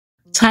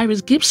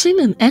Tyrese Gibson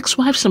and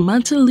ex-wife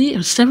Samantha Lee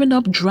are serving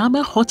up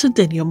drama hotter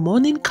than your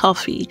morning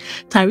coffee.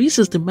 Tyrese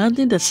is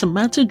demanding that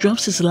Samantha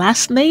drops his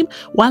last name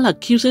while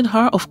accusing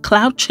her of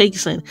clout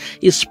chasing.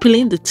 He's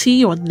spilling the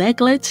tea on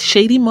neglect,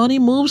 shady money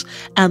moves,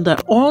 and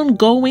the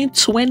ongoing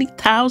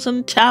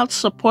 $20,000 child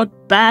support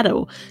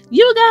battle.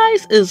 You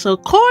guys, is a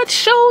court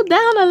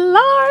showdown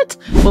alert.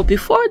 But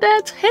before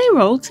that, hey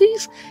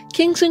royalties,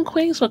 kings and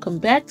queens, welcome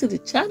back to the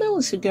channel.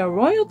 It's your girl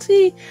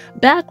Royalty,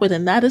 back with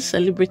another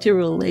celebrity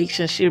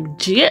relationship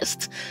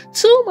gist.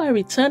 To my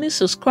returning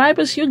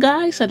subscribers, you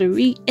guys are the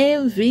real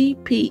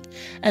MVP,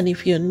 and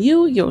if you're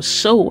new, you're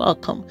so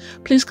welcome.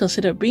 Please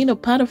consider being a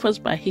part of us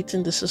by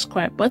hitting the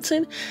subscribe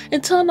button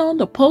and turn on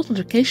the post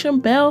notification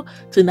bell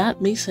to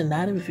not miss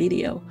another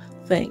video.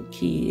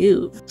 Thank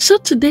you. So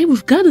today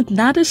we've got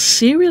another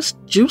serious,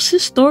 juicy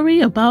story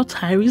about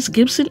Tyrese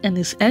Gibson and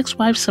his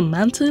ex-wife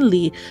Samantha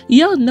Lee.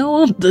 Y'all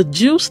know the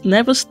juice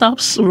never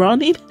stops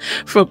running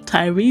from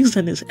Tyrese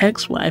and his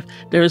ex-wife.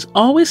 There is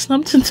always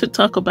something to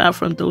talk about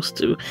from those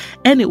two.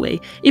 Anyway,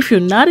 if you're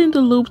not in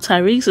the loop,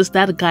 Tyrese is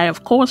that guy,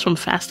 of course, from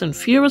Fast and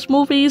Furious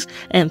movies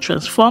and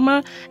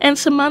Transformer. And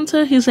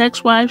Samantha, his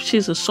ex-wife,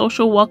 she's a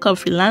social worker,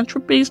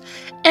 philanthropist,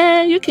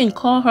 and you can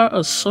call her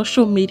a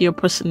social media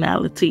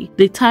personality.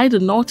 They tied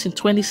the knot in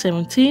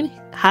 2017,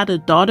 had a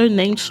daughter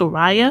named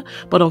Soraya,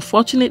 but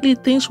unfortunately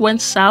things went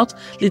south,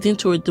 leading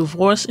to a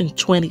divorce in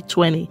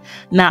 2020.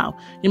 Now,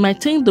 you might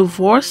think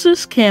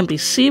divorces can be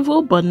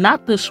civil, but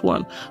not this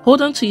one.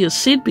 Hold on to your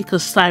seat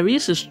because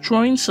Tyrese is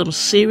throwing some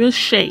serious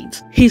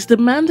shades. He's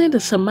demanding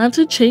that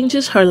Samantha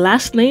changes her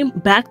last name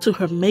back to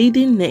her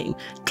maiden name,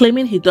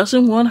 claiming he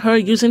doesn't want her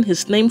using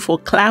his name for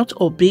clout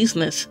or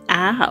business.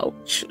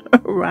 Ouch,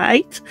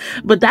 right?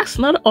 But that's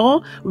not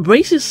all.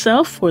 Brace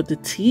yourself for the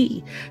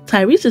tea.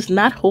 Tyrese is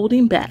not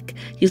holding back.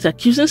 He's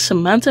accusing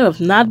Samantha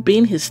of not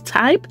being his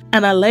type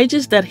and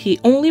alleges that he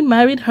only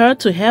married her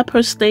to help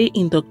her stay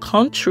in the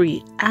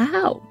country.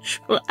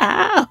 Ouch,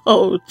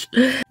 ouch.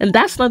 And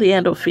that's not the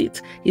end of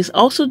it. He's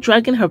also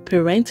dragging her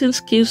parenting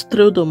skills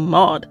through the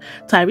mud.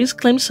 Tyrese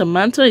claims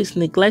Samantha is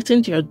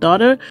neglecting your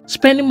daughter,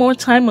 spending more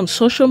time on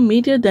social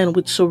media than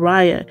with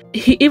Soraya.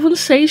 He even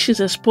says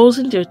she's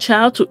exposing their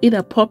child to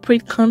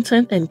inappropriate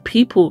content and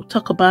people.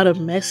 Talk about a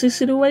messy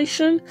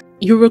situation.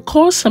 You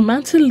recall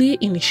Samantha Lee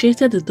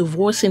initiated the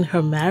divorce in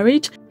her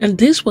marriage, and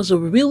this was a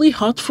really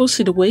hurtful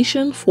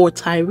situation for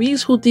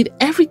Tyrese, who did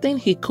everything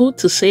he could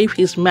to save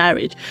his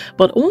marriage.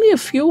 But only a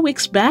few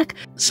weeks back,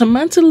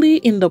 Samantha Lee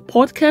in the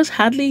podcast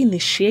Hardly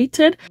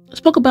Initiated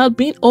spoke about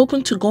being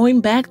open to going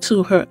back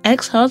to her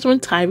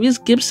ex-husband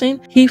Tyrese Gibson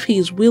if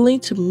he's willing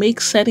to make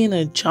certain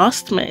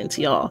adjustments,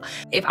 y'all.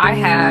 If I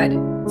had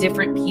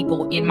different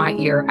people in my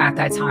ear at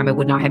that time, I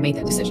would not have made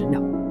that decision.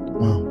 No.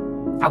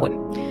 I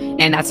wouldn't.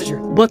 And that's the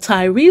truth. But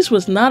Tyrese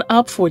was not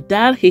up for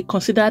that. He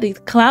considered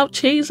it clout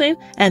chasing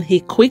and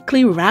he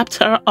quickly wrapped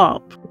her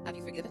up. Have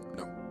you forgiven?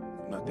 No,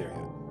 I'm not there yet.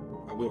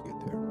 I will get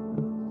there.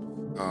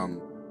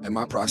 And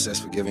my process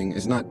for giving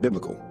is not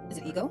biblical. Is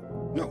it ego?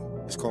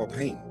 No, it's called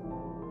pain.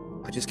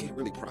 I just can't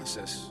really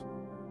process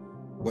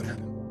what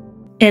happened.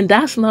 And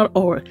that's not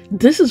all.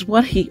 This is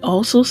what he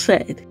also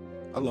said.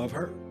 I love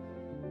her.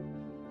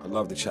 I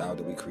love the child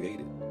that we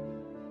created,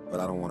 but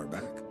I don't want her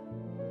back.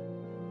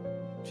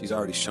 She's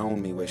already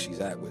shown me where she's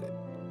at with it.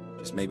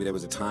 Just maybe there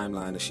was a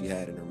timeline that she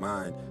had in her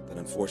mind that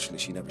unfortunately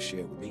she never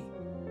shared with me.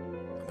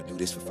 I'm gonna do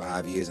this for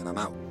 5 years and I'm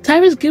out.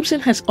 Tyrese Gibson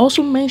has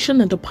also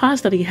mentioned in the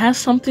past that he has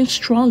something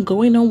strong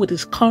going on with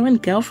his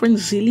current girlfriend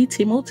Zilly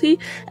Timothy,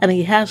 and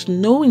he has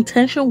no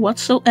intention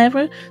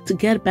whatsoever to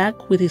get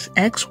back with his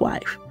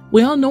ex-wife.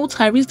 We all know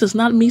Tyrese does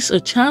not miss a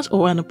chance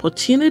or an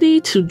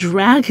opportunity to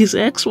drag his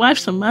ex-wife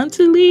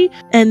Samantha Lee,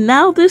 and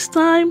now this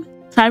time,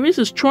 Tyrese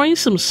is throwing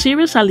some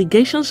serious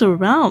allegations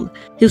around.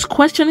 He's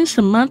questioning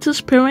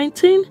Samantha's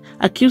parenting,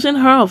 accusing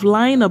her of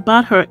lying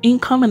about her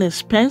income and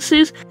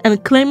expenses,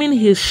 and claiming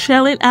he's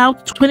shelling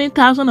out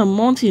 $20,000 a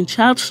month in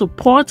child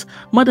support,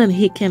 more than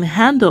he can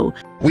handle.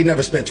 We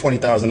never spent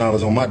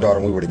 $20,000 on my daughter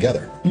when we were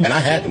together, and I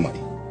had the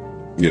money.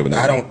 Yeah, but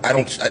I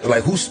don't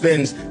like, who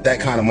spends that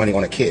kind of money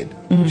on a kid?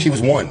 She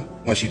was 1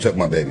 when she took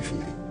my baby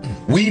from me.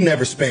 We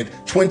never spent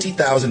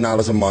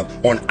 $20,000 a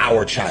month on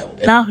our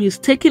child. Now he's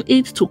taking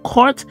it to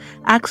court,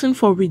 asking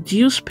for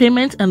reduced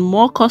payment and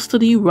more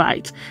custody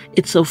rights.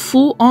 It's a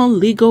full-on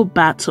legal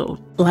battle.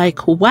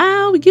 Like,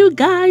 wow, you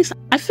guys,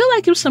 I feel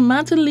like if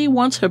Samantha Lee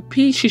wants her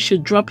piece, she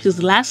should drop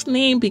his last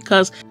name,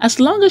 because as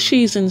long as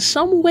she is in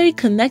some way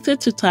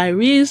connected to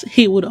Tyrese,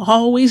 he would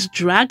always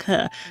drag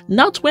her.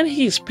 Not when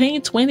he's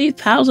paying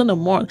 $20,000 a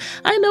month.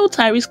 I know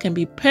Tyrese can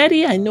be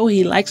petty. I know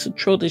he likes to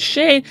throw the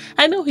shade.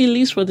 I know he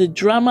lives for the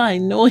drama. I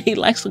know he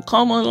likes to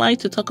come online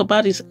to talk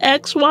about his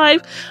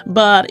ex-wife.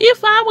 But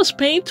if I was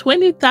paying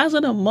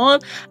 $20,000 a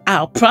month,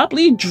 I'll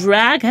probably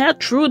drag her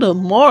through the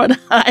mud,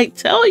 I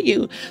tell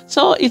you.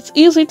 So it's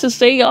easy easy to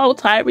say, oh,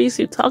 Tyrese,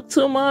 you talk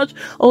too much.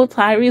 Oh,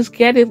 Tyrese,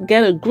 get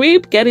a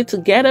grip, get it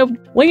together,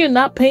 when you're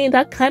not paying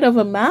that kind of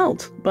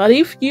amount. But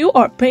if you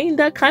are paying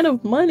that kind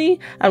of money,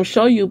 I'm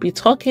sure you'll be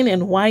talking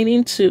and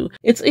whining too.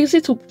 It's easy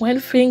to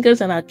point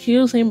fingers and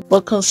accuse him,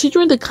 but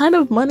considering the kind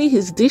of money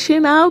he's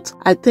dishing out,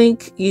 I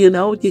think, you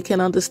can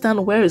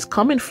understand where it's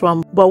coming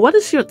from. But what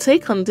is your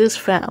take on this,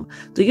 fam?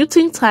 Do you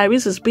think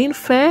Tyrese is being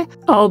fair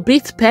or a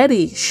bit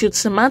petty? Should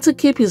Samantha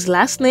keep his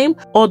last name,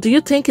 or do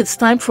you think it's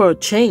time for a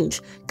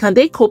change? Can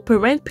they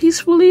co-parent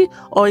peacefully,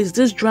 or is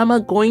this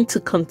drama going to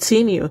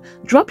continue?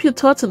 Drop your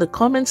thoughts in the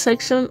comment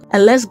section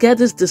and let's get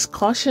this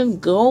discussion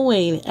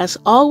going. As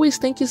always,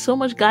 thank you so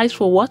much, guys,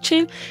 for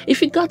watching.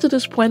 If you got to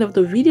this point of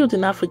the video, do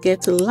not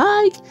forget to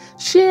like,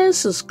 share,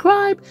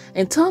 subscribe,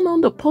 and turn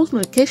on the post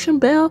notification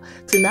bell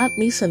to not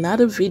miss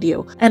another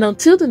video. And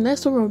until the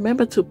next one,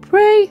 remember to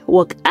pray,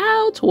 work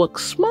out, work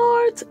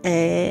smart,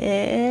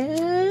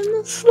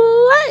 and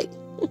slay.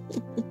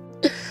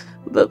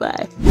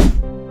 Bye-bye.